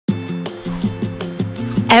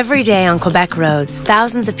Every day on Quebec roads,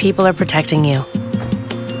 thousands of people are protecting you.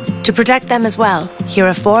 To protect them as well, here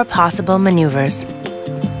are 4 possible maneuvers.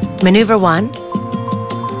 Maneuver 1.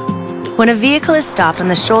 When a vehicle is stopped on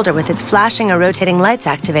the shoulder with its flashing or rotating lights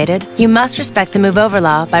activated, you must respect the move over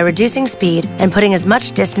law by reducing speed and putting as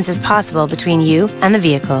much distance as possible between you and the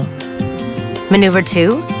vehicle. Maneuver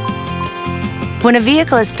 2. When a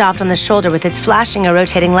vehicle is stopped on the shoulder with its flashing or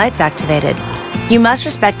rotating lights activated, you must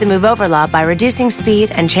respect the move over law by reducing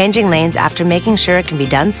speed and changing lanes after making sure it can be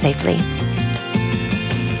done safely.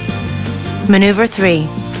 Maneuver 3.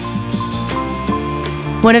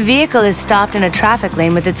 When a vehicle is stopped in a traffic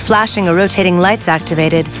lane with its flashing or rotating lights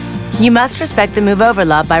activated, you must respect the move over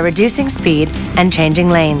law by reducing speed and changing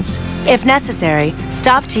lanes. If necessary,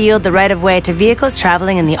 stop to yield the right of way to vehicles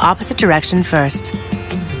traveling in the opposite direction first.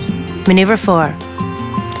 Maneuver 4.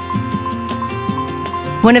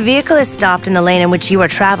 When a vehicle is stopped in the lane in which you are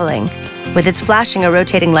traveling, with its flashing or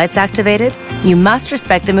rotating lights activated, you must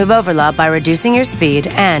respect the move over law by reducing your speed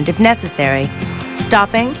and, if necessary,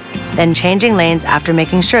 stopping, then changing lanes after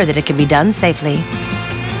making sure that it can be done safely.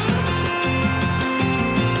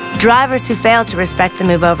 Drivers who fail to respect the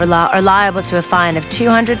move over law are liable to a fine of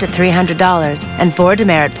 $200 to $300 and 4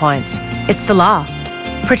 demerit points. It's the law.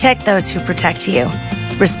 Protect those who protect you.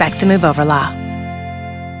 Respect the move over law.